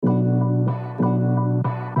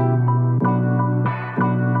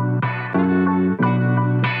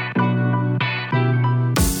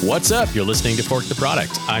What's up? You're listening to Fork the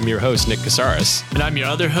Product. I'm your host, Nick Casares. And I'm your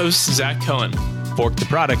other host, Zach Cohen. Fork the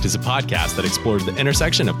Product is a podcast that explores the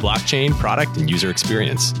intersection of blockchain, product, and user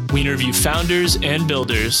experience. We interview founders and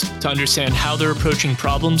builders to understand how they're approaching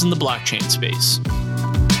problems in the blockchain space.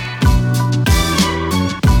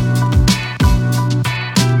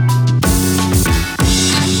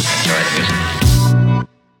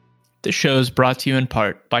 This show is brought to you in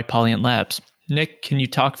part by Polyant Labs. Nick, can you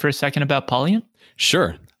talk for a second about Polyant?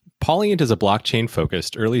 Sure. Polyant is a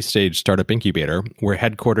blockchain-focused early-stage startup incubator. We're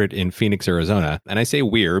headquartered in Phoenix, Arizona. And I say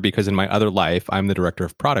we're because in my other life, I'm the director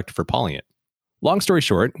of product for Polyant. Long story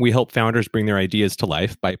short, we help founders bring their ideas to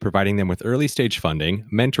life by providing them with early-stage funding,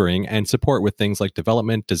 mentoring, and support with things like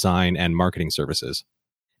development, design, and marketing services.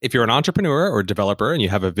 If you're an entrepreneur or developer and you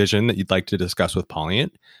have a vision that you'd like to discuss with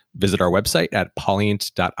Polyant, visit our website at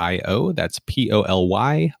polyant.io. That's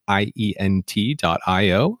POLYIENT.io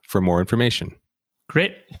for more information.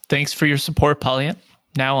 Great. Thanks for your support, Polyant.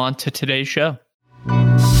 Now on to today's show.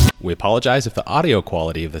 We apologize if the audio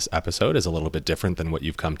quality of this episode is a little bit different than what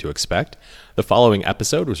you've come to expect. The following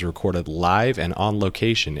episode was recorded live and on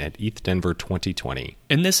location at ETH Denver 2020.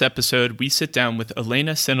 In this episode, we sit down with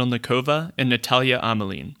Elena Sinelnikova and Natalia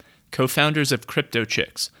Amelin, co-founders of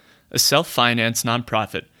CryptoChicks, a self-finance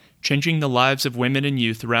nonprofit changing the lives of women and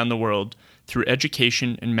youth around the world through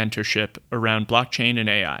education and mentorship around blockchain and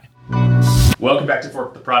AI. Welcome back to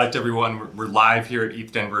Fork the Product, everyone. We're live here at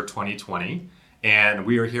ETH Denver 2020, and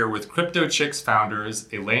we are here with CryptoChicks founders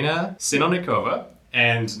Elena Sinelnikova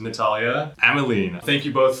and Natalia Amelin. Thank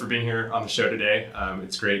you both for being here on the show today.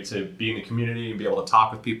 It's great to be in the community and be able to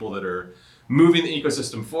talk with people that are moving the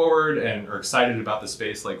ecosystem forward and are excited about the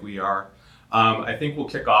space like we are. I think we'll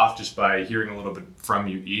kick off just by hearing a little bit from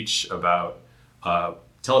you each about,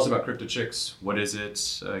 tell us about CryptoChicks. What is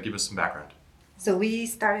it? Give us some background. So we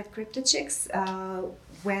started CryptoChicks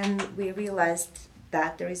when we realized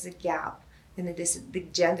that there is a gap, this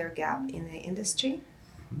big gender gap in the industry.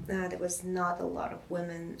 There was not a lot of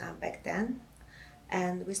women back then.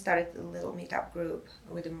 And we started a little meetup group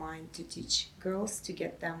with a mind to teach girls to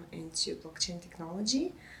get them into blockchain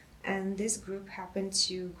technology. And this group happened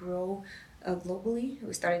to grow globally.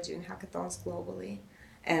 We started doing hackathons globally.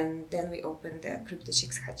 And then we opened the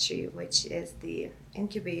CryptoChicks Hatchery, which is the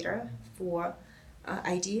incubator for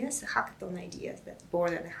ideas, hackathon ideas that's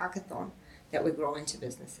born in a hackathon that we grow into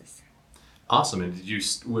businesses. Awesome. And did you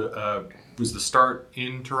was the start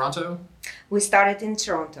in Toronto? We started in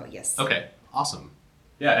Toronto, yes. Okay, awesome.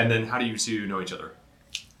 Yeah, and then how do you two know each other?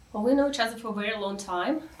 Well, we know each other for a very long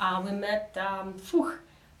time. We met,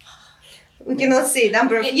 we cannot say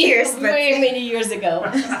number of years, but very many years ago.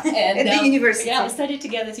 And, at the university. Yeah, we studied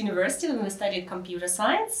together at university and we studied computer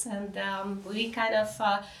science, and we kind of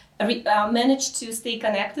managed to stay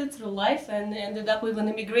connected through life and ended up even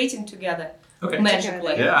immigrating together. Okay.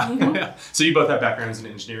 Magically. Yeah. Yeah. So you both have backgrounds in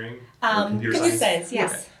engineering? Computer science,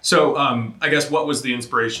 yes. Okay. So I guess what was the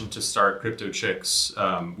inspiration to start CryptoChicks?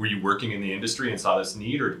 Were you working in the industry and saw this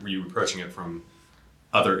need, or were you approaching it from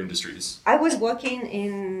other industries? I was working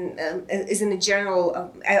in a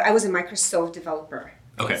general, I was a Microsoft developer.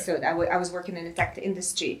 Okay. So I was working in the tech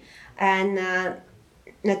industry. And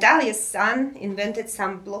Natalia's son invented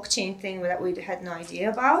some blockchain thing that we had no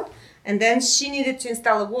idea about. And then she needed to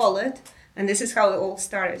install a wallet. And this is how it all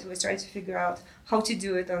started. We started to figure out how to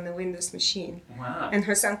do it on the Windows machine. Wow. And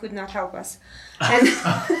her son could not help us. And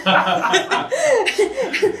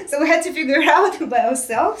so we had to figure it out by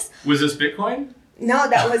ourselves. Was this Bitcoin? No,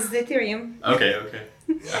 that was Ethereum. Okay.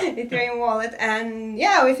 Yeah. Ethereum wallet. And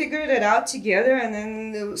yeah, we figured it out together and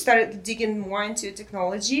then started digging more into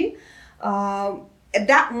technology. At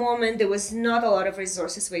that moment, there was not a lot of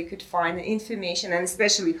resources where you could find information, and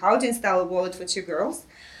especially how to install a wallet for two girls.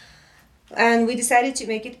 And we decided to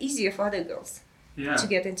make it easier for other girls to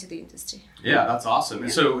get into the industry. Yeah, that's awesome. Yeah.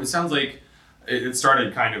 So it sounds like it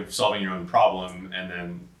started kind of solving your own problem and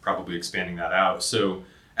then probably expanding that out. So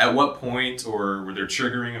at what point, or were there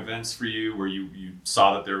triggering events for you where you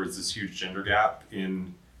saw that there was this huge gender gap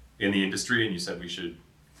in the industry and you said we should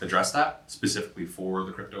address that specifically for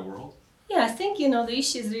the crypto world? Yeah, I think, the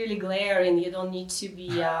issue is really glaring. You don't need to be,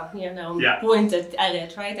 pointed at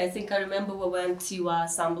it, right? I think I remember we went to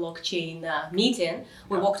some blockchain meeting.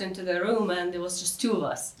 We walked into the room and there was just two of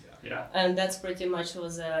us. Yeah. And that's pretty much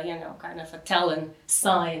was kind of a telling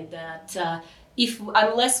sign that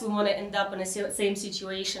unless we want to end up in the same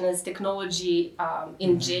situation as technology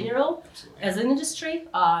in general, as an industry,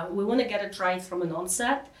 we want to get it right from an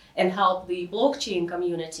onset and help the blockchain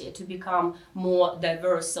community to become more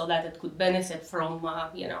diverse so that it could benefit from,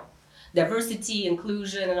 diversity,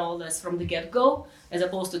 inclusion, and all this from the get-go, as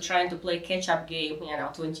opposed to trying to play catch-up game,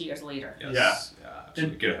 20 years later. Yes. Yeah.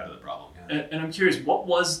 Absolutely. Get ahead of the problem. Yeah. And I'm curious, what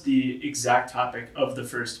was the exact topic of the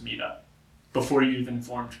first meetup before you even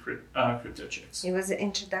formed Crypto Chicks? It was an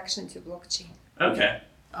introduction to blockchain. Okay.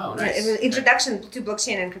 Oh, Yeah, nice. it was introduction to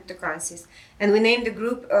blockchain and cryptocurrencies, and we named the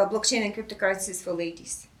group "Blockchain and Cryptocurrencies for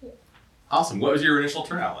Ladies." Awesome. What was your initial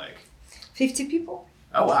turnout like? 50 people.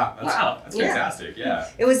 Oh, wow. That's Yeah. fantastic. Yeah.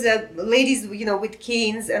 It was ladies, with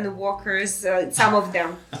canes and the walkers. Some of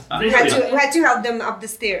them. We Really? had to help them up the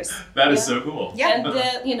stairs. That is so cool. Yeah.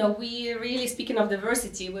 And we really, speaking of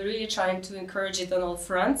diversity, we're really trying to encourage it on all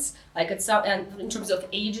fronts, like and in terms of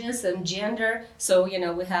ages and gender. So we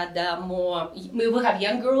had we will have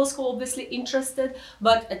young girls who are obviously interested.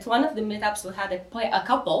 But at one of the meetups, we had a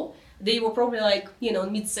couple. They were probably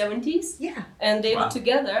mid-70s. Yeah. And they Wow. were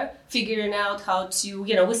together figuring out how to,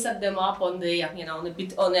 we set them up on the,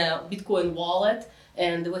 on a Bitcoin wallet.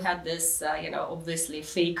 And we had this, obviously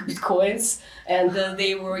fake Bitcoins. And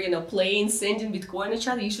they were, playing, sending Bitcoin to each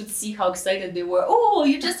other. You should see how excited they were. Oh,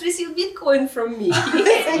 you just received Bitcoin from me.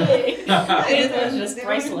 It was just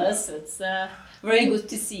priceless. It's very good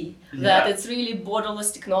to see that it's really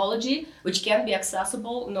borderless technology, which can be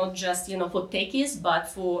accessible, not just, for techies, but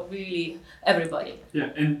for really everybody. Yeah,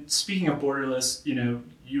 and speaking of borderless,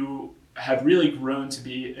 you have really grown to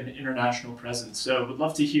be an international presence. So would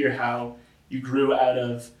love to hear how you grew out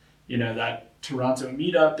of, that Toronto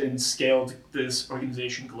meetup and scaled this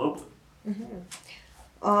organization globally.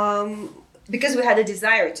 Because we had a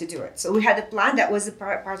desire to do it. So we had a plan that was a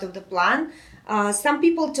part of the plan. Some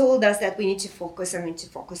people told us that we need to focus on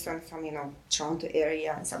some, Toronto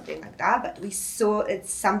area and something like that. But we saw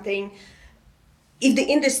it's something, if the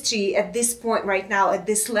industry at this point right now, at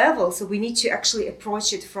this level, so we need to actually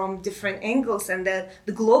approach it from different angles, and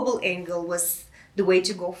the global angle was the way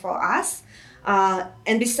to go for us.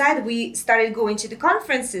 And besides, we started going to the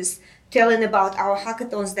conferences, telling about our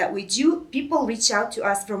hackathons that we do. People reach out to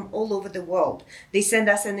us from all over the world. They send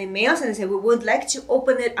us an emails and they say, we would like to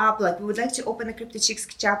open it up, we would like to open a Crypto Chicks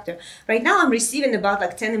chapter. Right now, I'm receiving about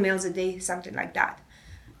 10 emails a day, something like that.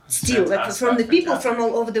 Still, from the people from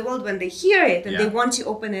all over the world, when they hear it and they want to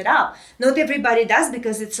open it up. Not everybody does,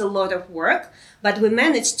 because it's a lot of work, but we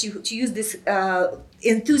managed to use this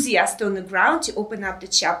enthusiast on the ground to open up the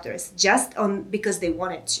chapters because they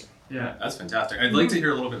wanted to. Yeah, that's fantastic. I'd like to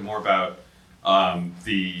hear a little bit more about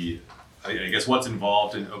what's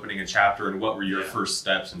involved in opening a chapter, and what were your first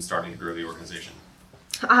steps in starting to grow the organization?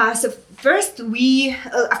 So first, of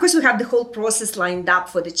course, we have the whole process lined up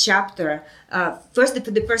for the chapter. First,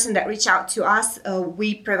 the person that reach out to us,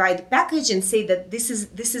 we provide a package and say that this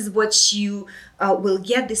is what you will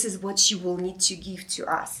get. This is what you will need to give to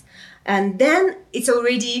us. And then it's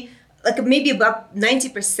already maybe about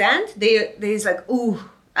 90%. There's ooh,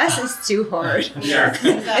 us is too hard. Sure.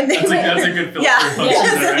 And That's a good filter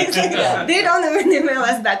function. Right? They don't even email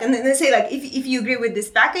us back, and then they say if you agree with this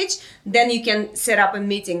package, then you can set up a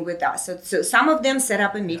meeting with us. So some of them set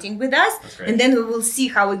up a meeting with us, and then we will see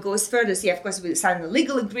how it goes further. See, of course, we sign a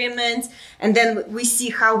legal agreement, and then we see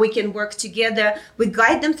how we can work together. We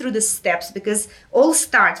guide them through the steps, because all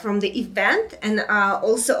start from the event and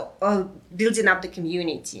also building up the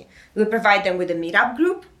community. We provide them with a meetup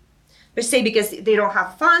group. Per se, because they don't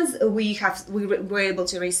have funds, we were able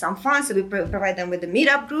to raise some funds, so we provide them with a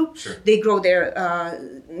meetup group. Sure. They grow their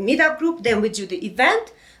meetup group. Then we do the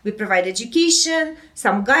event. We provide education,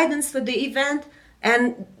 some guidance for the event,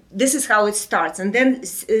 and this is how it starts. And then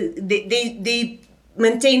they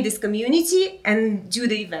maintain this community and do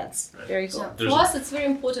the events. Right. Very cool. For us, it's very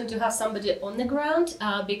important to have somebody on the ground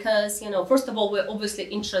because, first of all, we're obviously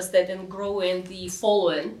interested in growing the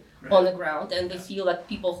following on the ground, and we feel like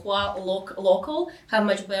people who are local have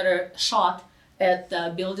much better shot at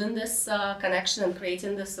building this connection and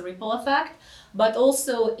creating this ripple effect. But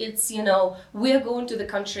also it's, we are going to the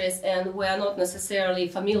countries and we are not necessarily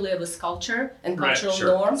familiar with culture and cultural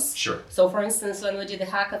norms. Sure. So for instance, when we did a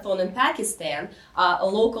hackathon in Pakistan,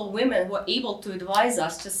 local women were able to advise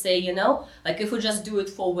us to say, if we just do it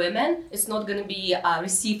for women, it's not going to be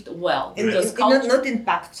received well. Because not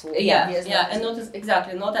impactful. And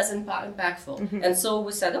not as impactful. Mm-hmm. And so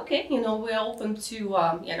we said, okay, we're open to,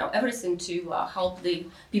 everything to help the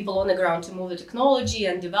people on the ground to move the technology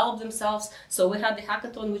and develop themselves. So we had the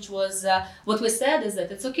hackathon, which was, what we said is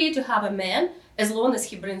that it's okay to have a man as long as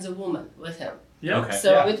he brings a woman with him. Yeah. Okay.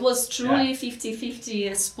 So it was truly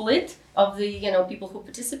 50-50 split. of the people who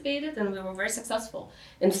participated, and we were very successful.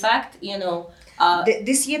 In fact,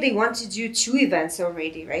 this year they want to do 2 events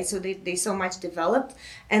already, right? So they so much developed,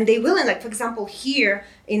 and they willing, like for example here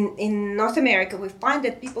in North America, we find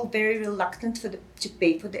that people very reluctant to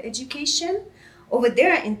pay for the education. Over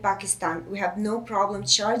there in Pakistan, we have no problem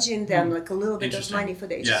charging them like a little bit of money for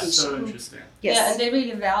the education. Yeah, so interesting. Yes. Yeah, and they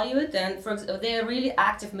really value it, and they're really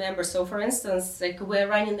active members. So, for instance, like we're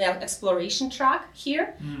running the exploration track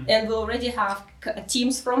here, and we already have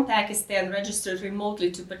teams from Pakistan registered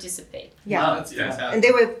remotely to participate. Yeah, Wow, that's fantastic. and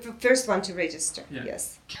they were the first one to register. Yeah.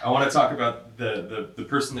 Yes. I want to talk about the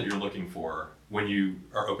person that you're looking for when you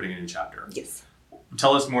are opening a new chapter. Yes.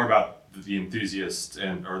 Tell us more about the enthusiast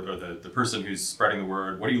or the person who's spreading the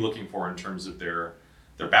word. What are you looking for in terms of their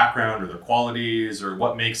background or their qualities, or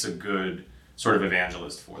what makes a good sort of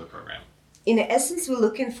evangelist for the program? In essence, we're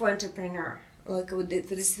looking for entrepreneur, like with the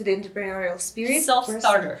entrepreneurial spirit.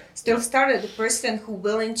 Self-starter. Self-starter, the person who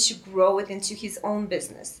willing to grow it into his own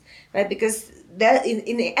business, right? Because that,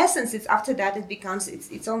 in essence, it's after that it becomes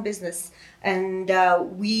its own business, and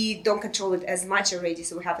we don't control it as much already.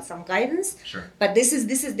 So we have some guidance. Sure. But this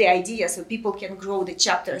is the idea, so people can grow the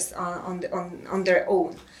chapters on their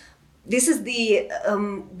own. This is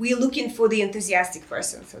we're looking for the enthusiastic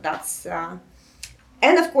person. So that's,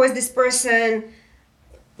 and of course, this person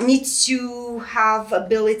needs to have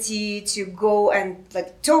ability to go and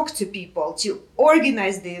like talk to people, to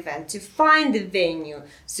organize the event, to find the venue,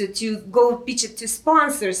 so to go pitch it to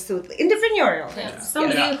sponsors, so entrepreneurial. Yeah. Yes.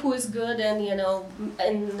 Somebody who is good and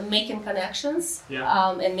in making connections,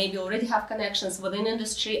 and maybe already have connections within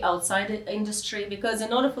industry, outside the industry. Because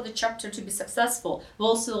in order for the chapter to be successful, we're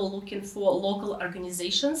also looking for local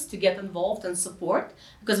organizations to get involved and support,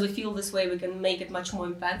 because we feel this way we can make it much more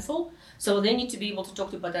impactful. So they need to be able to talk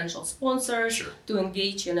to potential sponsors, Sure. to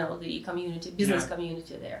engage, the community, business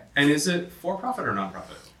community there. And is it for-profit or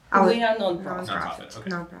non-profit? We are non-profit. Nonprofit, okay.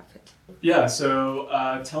 Non-profit. Yeah, so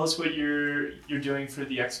tell us what you're doing for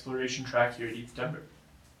the exploration track here at ETH Denver.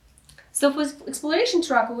 So for exploration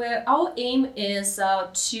track, our aim is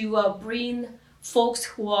to bring folks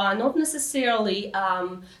who are not necessarily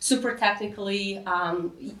super technically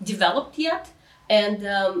developed yet, and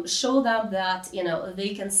show them that they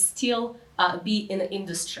can still be in the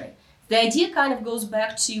industry. The idea kind of goes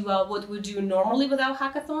back to what we do normally with our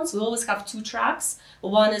hackathons. We always have 2 tracks.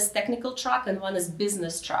 One is technical track and one is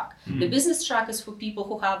business track. The business track is for people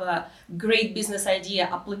who have a great business idea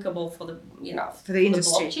applicable for the For the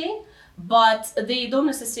industry. blockchain, but they don't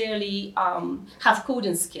necessarily have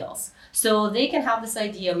coding skills. So they can have this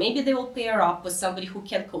idea. Maybe they will pair up with somebody who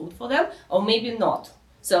can code for them, or maybe not.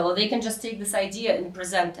 So they can just take this idea and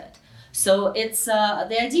present it. So it's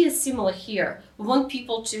the idea is similar here. We want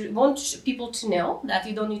people to know that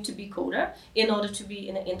you don't need to be coder in order to be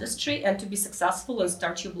in the industry and to be successful and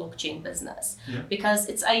start your blockchain business. Yeah. Because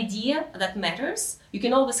it's idea that matters. You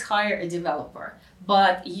can always hire a developer,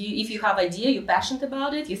 but if you have idea, you're passionate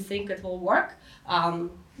about it, you think it will work,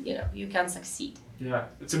 you can succeed. Yeah,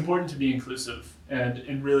 it's important to be inclusive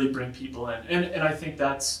and really bring people in. And I think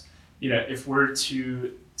that's, if we're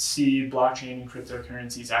to see blockchain and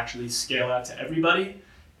cryptocurrencies actually scale out to everybody,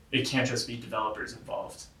 it can't just be developers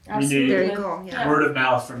involved. Absolutely. We There need you go. Yeah. word of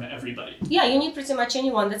mouth from everybody. Yeah, you need pretty much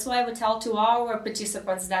anyone. That's why we tell to our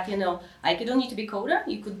participants that, you don't need to be coder.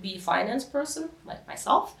 You could be a finance person, like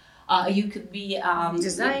myself. You could be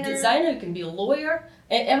designer, you can be a lawyer,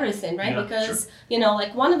 everything, right? Yeah, Because,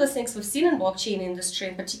 like one of the things we've seen in blockchain industry,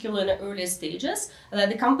 in particular in the earlier stages, that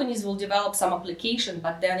the companies will develop some application,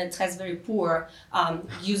 but then it has very poor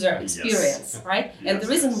user experience, right? And the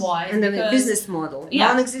reason why is And then the because business model,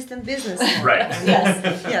 non-existent business model. Right.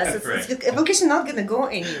 Yes. Yes, Right. the application not going to go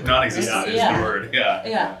anywhere. Non-existent is Yeah. the word. Yeah.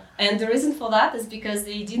 Yeah, and the reason for that is because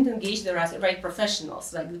they didn't engage the right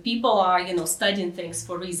professionals. Like the people are, studying things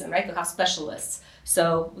for a reason, right? We have specialists.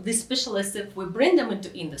 So these specialists, if we bring them into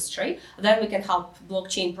industry, then we can help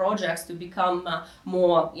blockchain projects to become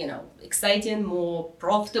more, exciting, more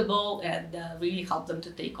profitable, and really help them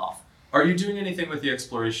to take off. Are you doing anything with the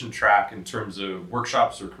exploration track in terms of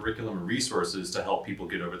workshops or curriculum or resources to help people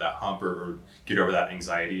get over that hump or get over that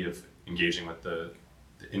anxiety of engaging with the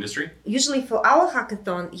industry? Usually for our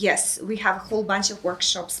hackathon, yes, we have a whole bunch of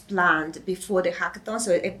workshops planned before the hackathon.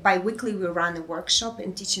 So bi-weekly we run a workshop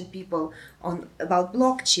and teaching people about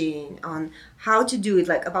blockchain, on how to do it,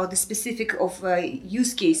 like about the specific of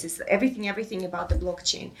use cases, everything about the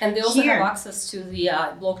blockchain. And they also Here- have access to the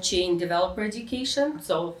blockchain developer education.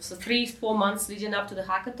 So 3-4 months leading up to the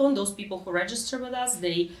hackathon, those people who register with us,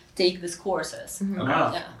 they take these courses. Okay.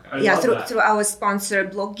 Wow. Yeah. Okay. I Yeah, love that. through our sponsor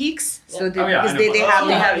Blog Geeks. So Yeah. the, Oh, yeah, I because know they Blog have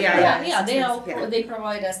Geeks. they have Yeah, yeah. they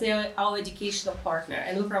provide us. They are our educational partner,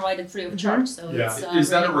 and we provide it free of charge. So Yeah. it's, Is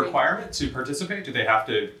that a really great. requirement to participate? Do they have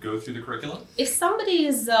to go through the curriculum? If somebody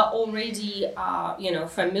is already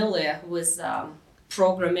familiar with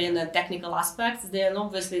programming and technical aspects, then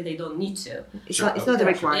obviously they don't need to. It's Sure. not it's not a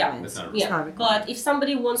Okay. requirement. It's not a It's Yeah, not a requirement. but if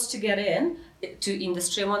somebody wants to get in to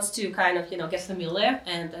industry, wants to kind of get familiar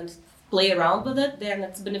and play around with it, then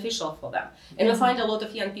it's beneficial for them. And we find a lot of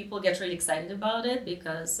young people get really excited about it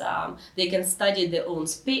because they can study at their own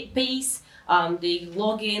pace. They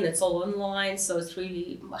log in, it's all online, so it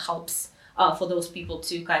really helps for those people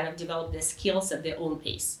to kind of develop their skills at their own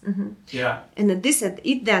pace. Yeah. And this at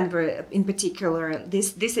ETH Denver in particular,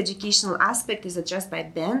 this educational aspect is addressed by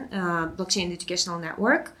Ben, Blockchain Educational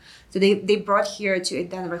Network. So they brought here to ETH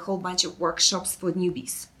Denver a whole bunch of workshops for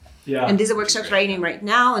newbies. Yeah. And these are workshops running right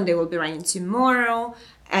now, and they will be running tomorrow.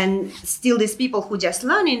 And still, these people who just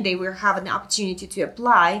learning, they will have an opportunity to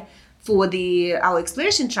apply for our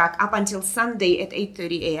exploration track up until Sunday at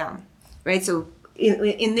 8:30 a.m. Right? So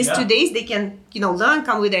in these 2 days, they can learn,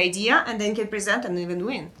 come with the idea, and then can present and even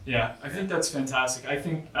win. Yeah, I think that's fantastic. I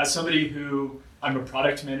think as somebody who I'm a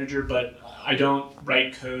product manager, but I don't write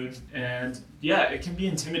code, and yeah, it can be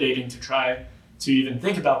intimidating to try to even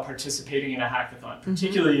think about participating in a hackathon,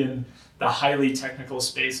 particularly in the highly technical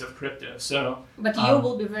space of crypto. So, But you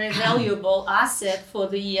will be very valuable asset for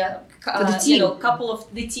the team. couple of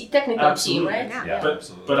the technical absolutely, team, right? Yeah.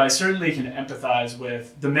 But I certainly can empathize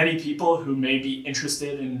with the many people who may be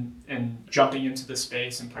interested in jumping into the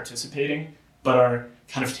space and participating, but are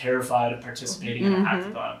kind of terrified of participating in a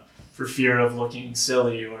hackathon for fear of looking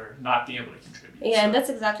silly or not being able to contribute. Yeah, and that's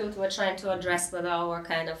exactly what we're trying to address with our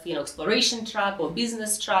kind of exploration track or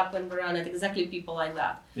business track when we run it. Exactly, people like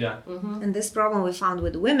that. Yeah. And this problem we found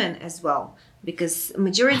with women as well, because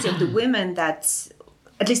majority of the women at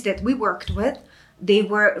least that we worked with, they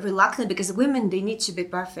were reluctant because women, they need to be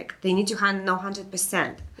perfect. They need to know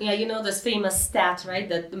 100%. Yeah, this famous stat, right?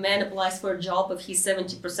 That the man applies for a job if he's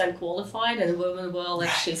 70% qualified, and the woman, well,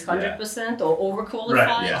 like she's 100% or overqualified.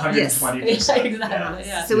 Right, Yes. 120%. Exactly,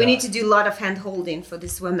 yeah. So we need to do a lot of hand holding for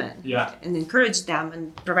these women. Yeah. And encourage them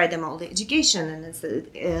and provide them all the education and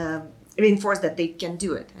reinforce that they can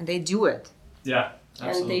do it, and they do it. Yeah. And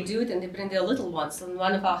Absolutely. they do it, and they bring their little ones. On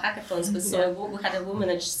one of our hackathons, we had a woman,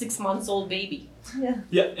 a 6-month-old baby.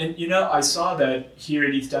 Yeah, and I saw that here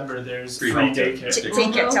at ETH Denver, there's Free free healthcare. daycare.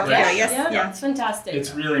 Take care, childcare, yes, yeah, it's fantastic.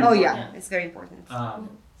 It's really Oh important. yeah, it's very important.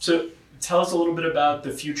 So tell us a little bit about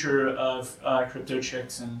the future of Crypto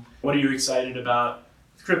Chicks and what are you excited about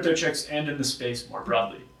Crypto Chicks and in the space more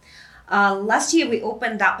broadly? Last year we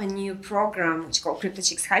opened up a new program which is called Crypto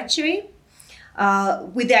Chicks Hatchery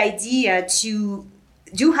with the idea to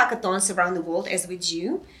do hackathons around the world as we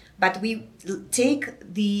do, but we take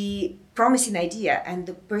the promising idea and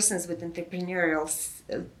the persons with entrepreneurial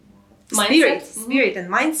spirit and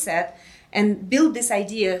mindset and build this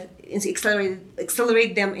idea and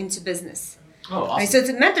accelerate them into business. Oh, awesome. Right, so it's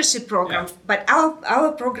a mentorship program, but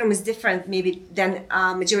our program is different maybe than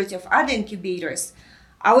majority of other incubators.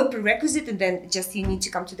 Our prerequisite, and then just you need to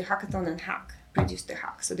come to the hackathon and produce the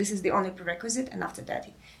hack. So this is the only prerequisite, and after that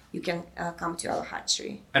you can come to our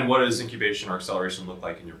hatchery. And what does incubation or acceleration look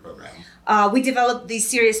like in your program? We developed this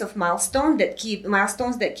series of milestones that keep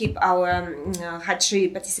our hatchery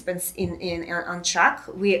participants on track.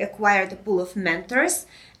 We acquired a pool of mentors,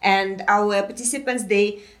 and our participants,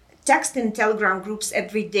 they text in Telegram groups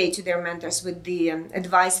every day to their mentors with the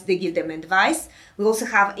advice. They give them advice. We also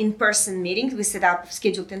have in-person meetings. We set up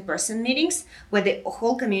scheduled in-person meetings where the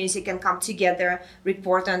whole community can come together,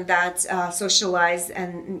 report on that, socialize,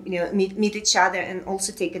 and meet each other, and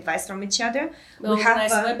also take advice from each other. We have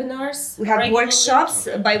nice webinars. We have workshops,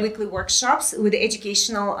 bi-weekly workshops with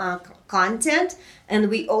educational content, and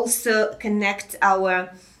we also connect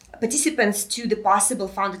our participants to the possible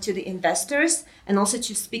founder, to the investors, and also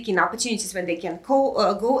to speaking opportunities when they can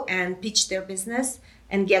go and pitch their business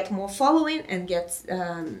and get more following and get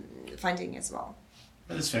funding as well.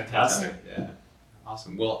 That is fantastic. Yeah.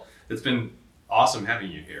 Awesome. Well, it's been awesome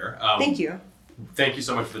having you here. Thank you. Thank you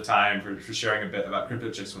so much for the time, for sharing a bit about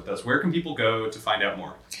Crypto Chicks with us. Where can people go to find out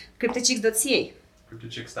more? CryptoChicks.ca.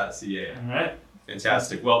 CryptoChicks.ca. All right.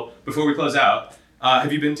 Fantastic. Well, before we close out,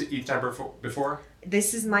 have you been to ETH Denver before?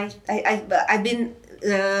 This is my I've been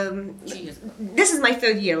this is my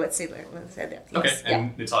third year. Let's say that. Yes. Okay.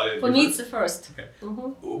 And Natalia, For me, it's the first. Okay.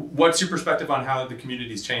 What's your perspective on how the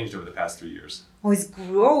community's changed over the past 3 years? Oh, it's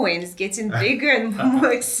growing. It's getting bigger and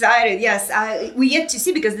more excited. Yes, we yet to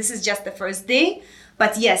see because this is just the first day.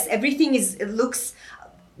 But yes, everything looks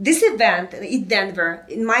this event in Denver,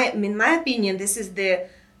 in my opinion, this is the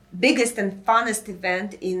biggest and funnest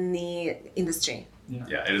event in the industry.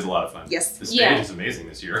 Yeah, it is a lot of fun. Yes. The stage is amazing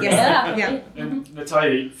this year. Yes. Yeah. And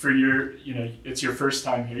Natalia, for your, it's your first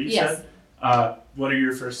time here, you Yes. said. What are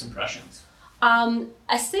your first impressions?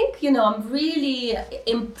 I think, I'm really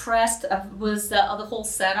impressed with the whole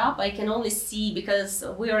setup. I can only see, because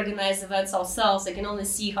we organize events ourselves, I can only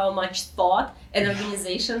see how much thought and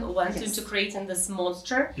organization went into creating this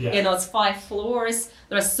monster. Yeah. It's 5 floors.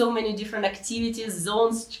 There are so many different activities,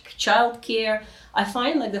 zones, childcare. I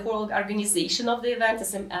find like the whole organization of the event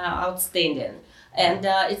is outstanding. And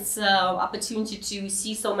it's an opportunity to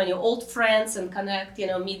see so many old friends and connect,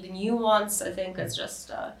 meet the new ones. I think it's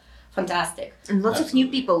just fantastic. And lots of new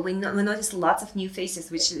people. We notice lots of new faces,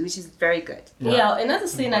 which is very good. Yeah, another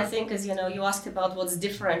thing I think is, you asked about what's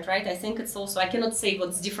different, right? I think it's also, I cannot say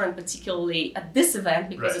what's different particularly at this event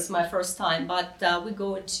because it's my first time, but we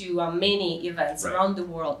go into many events around the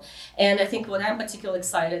world. And I think what I'm particularly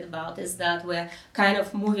excited about is that we're kind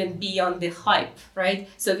of moving beyond the hype, right?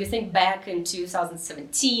 So if you think back in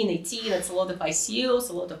 2017, 18, it's a lot of ICOs,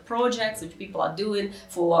 a lot of projects which people are doing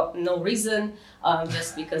for no reason.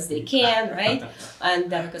 Just because they can, right? And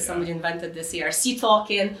because somebody invented this ERC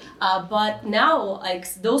token. But now,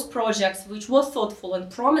 like those projects which were thoughtful and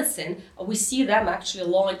promising, we see them actually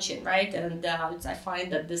launching, right? And I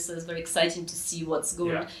find that this is very exciting to see what's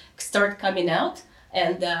going to start coming out.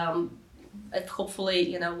 And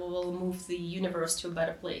hopefully, we will move the universe to a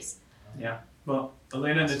better place. Yeah. Well,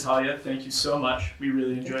 Elena and Natalia, thank you so much. We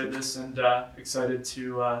really enjoyed this and excited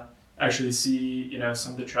to actually see,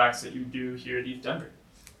 some of the tracks that you do here at ETH Denver.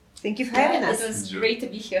 Thank you for having us. It was great to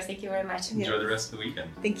be here. Thank you very much. Enjoy the rest of the weekend.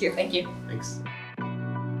 Thank you. Thank you. Thanks.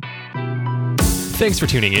 Thanks for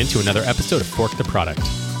tuning in to another episode of Fork the Product.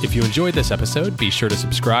 If you enjoyed this episode, be sure to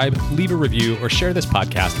subscribe, leave a review, or share this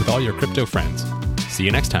podcast with all your crypto friends. See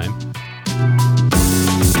you next time.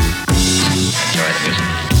 Enjoy the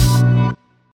music.